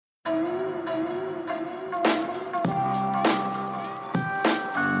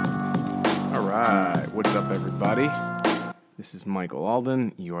right, what's up, everybody? This is Michael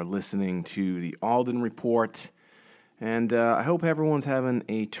Alden. You are listening to the Alden Report, and I hope everyone's having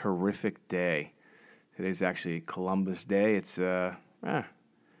a terrific day. Today's actually Columbus Day. It's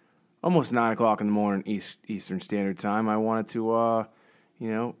almost 9 o'clock in the morning Eastern Standard Time. I wanted to,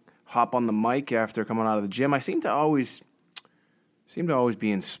 hop on the mic after coming out of the gym. I seem to always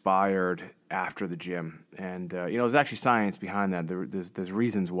be inspired after the gym, and there's actually science behind that. There's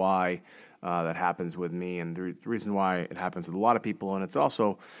reasons why that happens with me, and the reason why it happens with a lot of people, and it's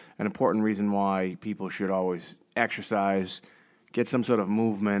also an important reason why people should always exercise, get some sort of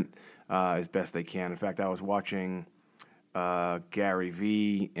movement as best they can. In fact, I was watching Gary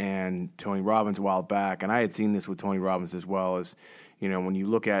Vee and Tony Robbins a while back, and I had seen this with Tony Robbins as well. As when you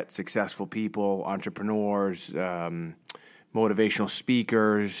look at successful people, entrepreneurs, motivational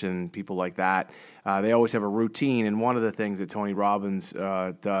speakers, and people like that, they always have a routine. And one of the things that Tony Robbins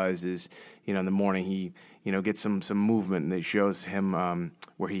does is, in the morning he, gets some movement, and it shows him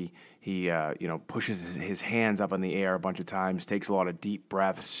where he pushes his hands up in the air a bunch of times, takes a lot of deep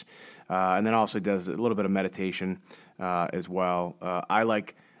breaths, and then also does a little bit of meditation as well. I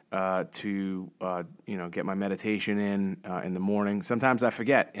like to get my meditation in the morning. Sometimes I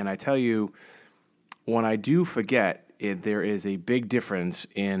forget, and I tell you, when I do forget, there is a big difference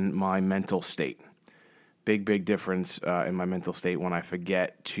in my mental state. Big difference in my mental state when I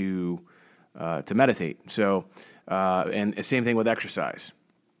forget to meditate. So, and the same thing with exercise.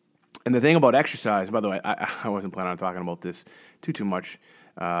 And the thing about exercise, by the way, I wasn't planning on talking about this too much,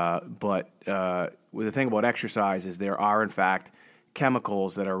 but the thing about exercise is there are, in fact,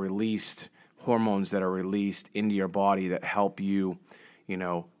 chemicals that are released, hormones that are released into your body that help you,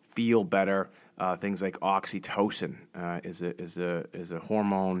 feel better. Things like oxytocin is a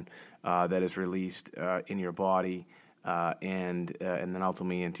hormone that is released in your body and then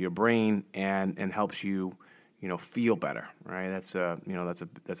ultimately into your brain and helps you feel better, right? That's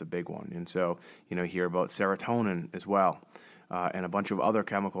a big one. And so hear about serotonin as well and a bunch of other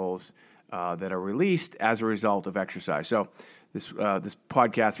chemicals that are released as a result of exercise. So this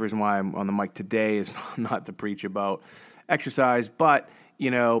podcast, the reason why I'm on the mic today is not to preach about exercise, but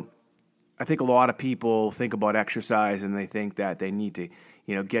I think a lot of people think about exercise and they think that they need to,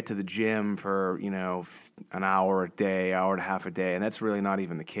 get to the gym for, an hour a day, hour and a half a day. And that's really not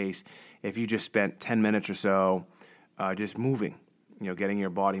even the case. If you just spent 10 minutes or so just moving, getting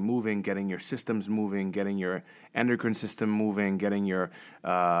your body moving, getting your systems moving, getting your endocrine system moving, getting your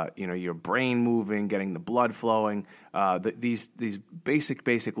brain moving, getting the blood flowing, these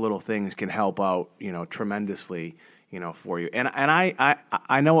basic little things can help out, tremendously, for you. And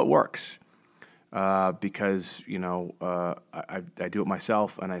I know it works. Because I do it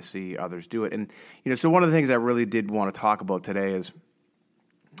myself and I see others do it, and so one of the things I really did want to talk about today is,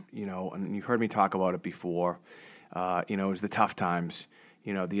 and you've heard me talk about it before, is the tough times,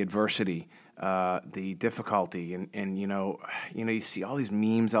 the adversity, the difficulty, and you see all these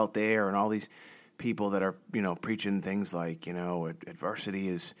memes out there and all these people that are preaching things like adversity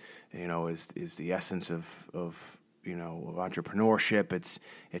is the essence of entrepreneurship.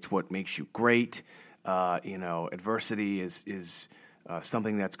 It's what makes you great. Adversity is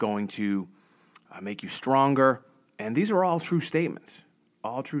something that's going to make you stronger. And these are all true statements.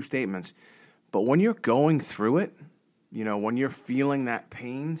 But when you're going through it, when you're feeling that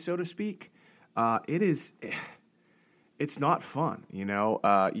pain, so to speak, it's not fun.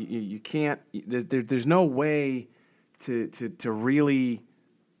 You can't. There's no way to really,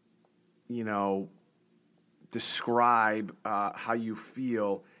 describe how you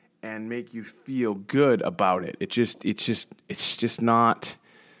feel and make you feel good about it. It's just not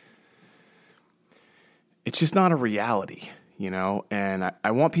a reality, And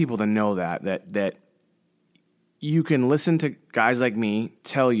I want people to know that you can listen to guys like me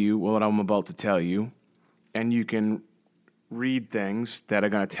tell you what I'm about to tell you, and you can read things that are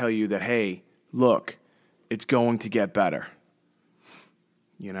going to tell you that, hey, look, it's going to get better.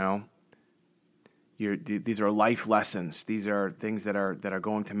 These are life lessons. These are things that are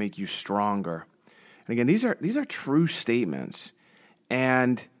going to make you stronger. And again, these are true statements.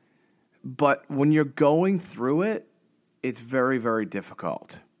 But when you're going through it, it's very, very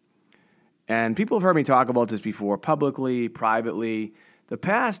difficult. And people have heard me talk about this before, publicly, privately. The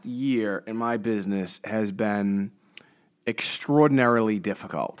past year in my business has been extraordinarily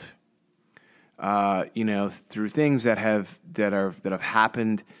difficult. Through things that have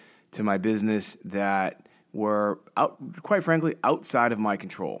happened to my business that were, quite frankly, outside of my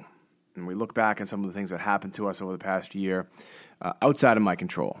control. And we look back at some of the things that happened to us over the past year, outside of my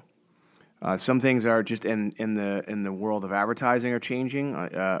control. Some things are just in the world of advertising are changing.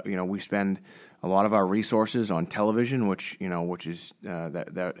 We spend a lot of our resources on television, which is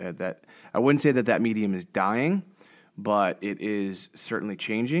that I wouldn't say that medium is dying, but it is certainly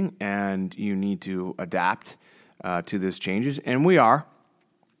changing, and you need to adapt to those changes, and we are,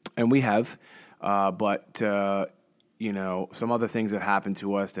 and we have, but some other things have happened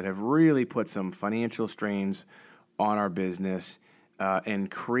to us that have really put some financial strains on our business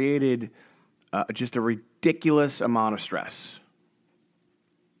and created just a ridiculous amount of stress.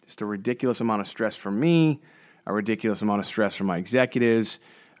 Just a ridiculous amount of stress for me, a ridiculous amount of stress for my executives,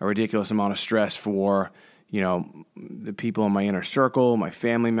 a ridiculous amount of stress for, the people in my inner circle, my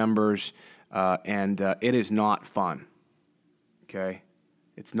family members, and it is not fun. Okay?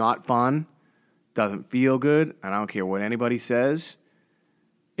 It's not fun, doesn't feel good, and I don't care what anybody says,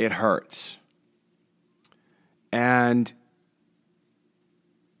 it hurts. And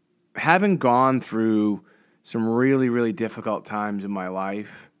having gone through some really, really difficult times in my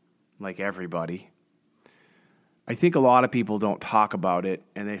life, like everybody, I think a lot of people don't talk about it,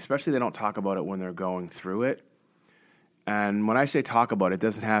 and especially they don't talk about it when they're going through it. And when I say talk about it, it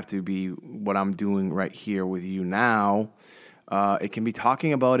doesn't have to be what I'm doing right here with you now. It can be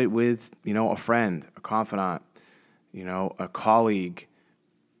talking about it with, a friend, a confidant, a colleague,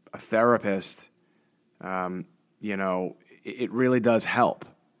 a therapist. It really does help.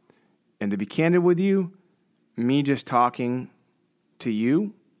 And to be candid with you, me just talking to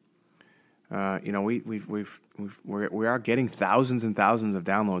you, we are getting thousands and thousands of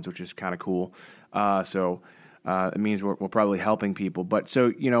downloads, which is kind of cool. So it means we're probably helping people. But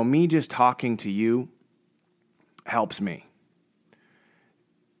so, me just talking to you helps me.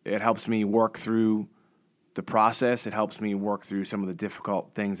 It helps me work through the process. It helps me work through some of the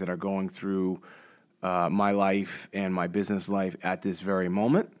difficult things that are going through my life and my business life at this very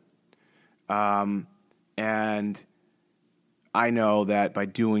moment. And I know that by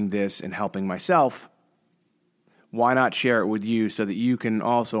doing this and helping myself, why not share it with you so that you can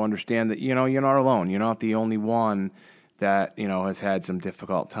also understand that, you're not alone. You're not the only one that, has had some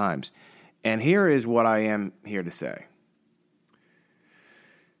difficult times. And here is what I am here to say,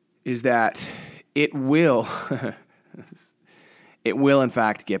 is that it will, in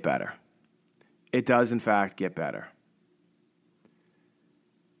fact get better. It does, in fact, get better.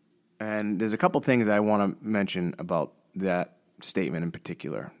 And there's a couple things I want to mention about that statement in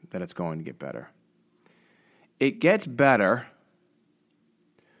particular, that it's going to get better. It gets better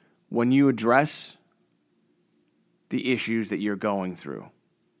when you address the issues that you're going through.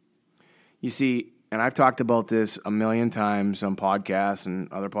 You see, and I've talked about this a million times on podcasts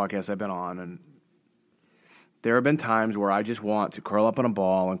and other podcasts I've been on, and there have been times where I just want to curl up in a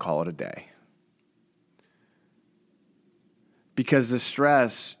ball and call it a day. Because the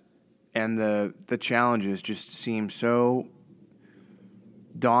stress and the challenges just seem so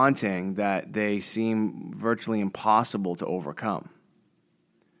daunting that they seem virtually impossible to overcome.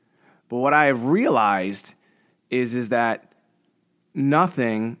 But what I have realized is that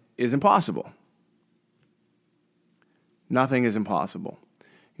nothing is impossible. Nothing is impossible.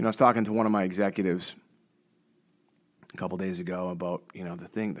 I was talking to one of my executives a couple days ago about,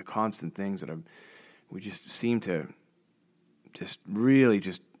 the constant things that we just seem to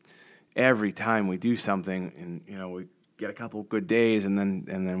just every time we do something, and we get a couple good days, and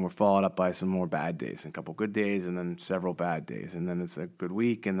then we're followed up by some more bad days, and a couple good days, and then several bad days, and then it's a good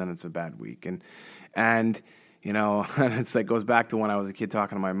week, and then it's a bad week, and and it's like goes back to when I was a kid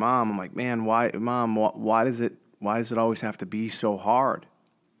talking to my mom. I'm like, man, why does it always have to be so hard?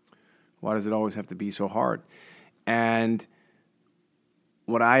 Why does it always have to be so hard? And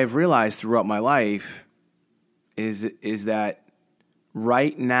what I have realized throughout my life is that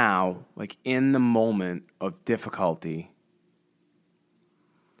right now, like in the moment of difficulty,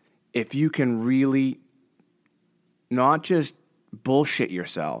 if you can really not just bullshit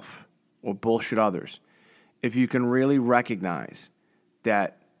yourself or bullshit others, if you can really recognize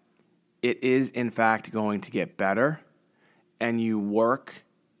that it is in fact going to get better, and you work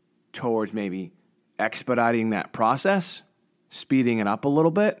towards maybe expediting that process, speeding it up a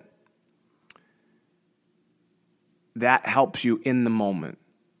little bit, that helps you in the moment.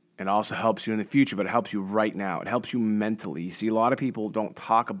 It also helps you in the future, but it helps you right now. It helps you mentally. You see, a lot of people don't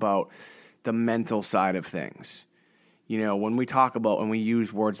talk about the mental side of things. When we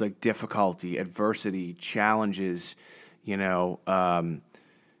use words like difficulty, adversity, challenges, even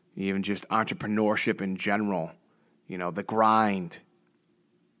just entrepreneurship in general, the grind.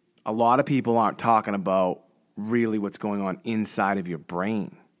 A lot of people aren't talking about really what's going on inside of your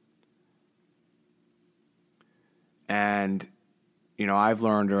brain. And, I've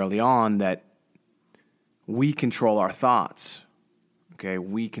learned early on that we control our thoughts. Okay,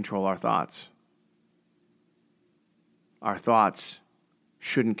 we control our thoughts. our thoughts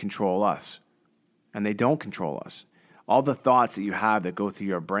shouldn't control us, and they don't control us. All the thoughts that you have that go through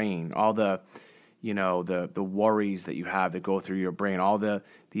your brain, all the worries that you have that go through your brain, all the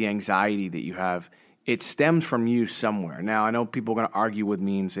anxiety that you have, it stems from you somewhere. Now, I know people are going to argue with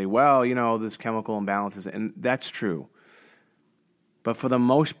me and say, well, there's chemical imbalances, and that's true. But for the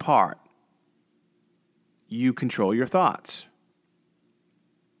most part, you control your thoughts.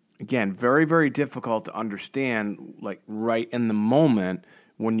 Again, very, very difficult to understand, like right in the moment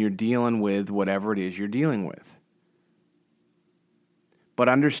when you're dealing with whatever it is you're dealing with. But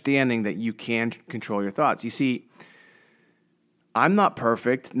understanding that you can control your thoughts. You see, I'm not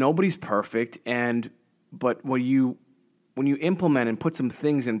perfect. Nobody's perfect. But when you implement and put some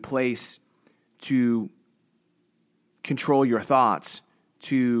things in place to control your thoughts,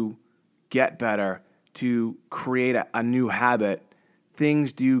 to get better, to create a new habit,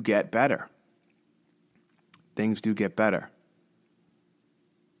 things do get better. Things do get better.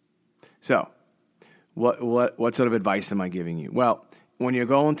 So, what sort of advice am I giving you? Well, when you're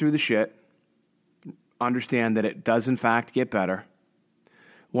going through the shit, understand that it does in fact get better.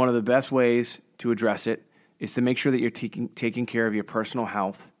 One of the best ways to address it is to make sure that you're taking care of your personal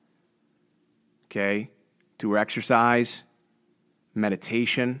health, okay, through exercise,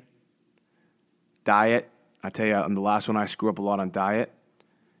 meditation, diet. I tell you, I'm the last one. I screw up a lot on diet.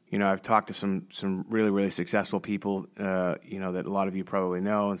 I've talked to some really, really successful people, that a lot of you probably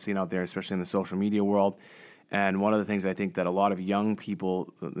know and seen out there, especially in the social media world. And one of the things I think that a lot of young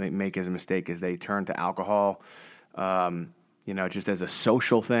people they make as a mistake is they turn to alcohol, just as a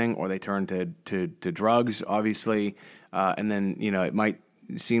social thing, or they turn to drugs, obviously, and then it might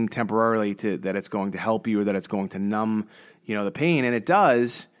seem temporarily that it's going to help you or that it's going to numb the pain, and it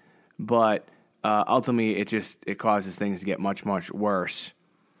does, but ultimately it causes things to get much, much worse.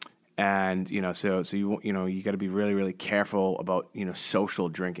 And so you got to be really, really careful about social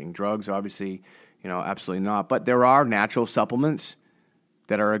drinking. Drugs, obviously, absolutely not. But there are natural supplements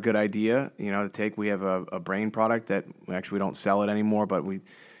that are a good idea, to take. We have a brain product that we don't sell it anymore, but we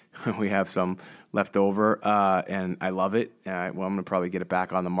have some left over, and I love it. I'm going to probably get it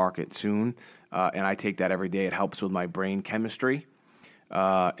back on the market soon, and I take that every day. It helps with my brain chemistry,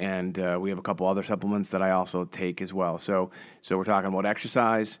 and we have a couple other supplements that I also take as well. So we're talking about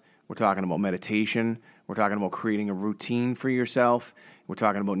exercise. We're talking about meditation. We're talking about creating a routine for yourself. We're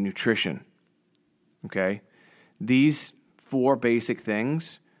talking about nutrition. Okay? These 4 basic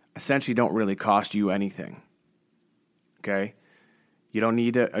things essentially don't really cost you anything. Okay? You don't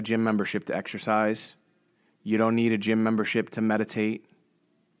need a gym membership to exercise. You don't need a gym membership to meditate.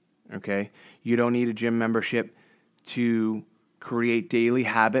 Okay? You don't need a gym membership to create daily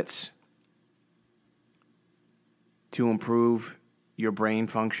habits to improve your brain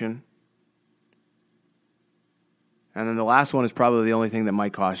function. And then the last one is probably the only thing that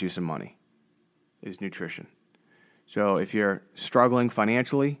might cost you some money, is nutrition. So if you're struggling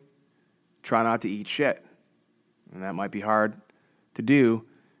financially, try not to eat shit. And that might be hard to do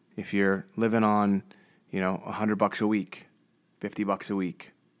if you're living on, $100 a week, $50 a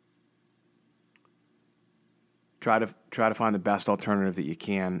week. Try to find the best alternative that you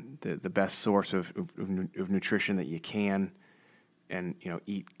can, the best source of nutrition that you can, and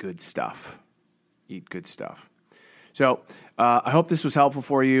eat good stuff. Eat good stuff. So I hope this was helpful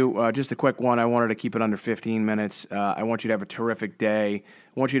for you. Just a quick one. I wanted to keep it under 15 minutes. I want you to have a terrific day.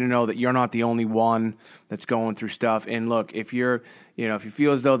 I want you to know that you're not the only one that's going through stuff. And look, if you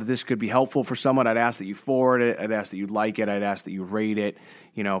feel as though that this could be helpful for someone, I'd ask that you forward it. I'd ask that you like it. I'd ask that you rate it.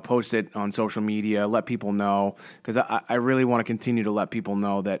 Post it on social media. Let people know, because I really want to continue to let people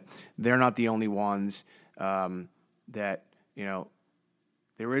know that they're not the only ones. That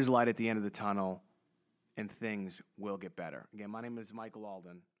there is light at the end of the tunnel. And things will get better. Again, my name is Michael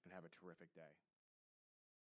Alden, and have a terrific day.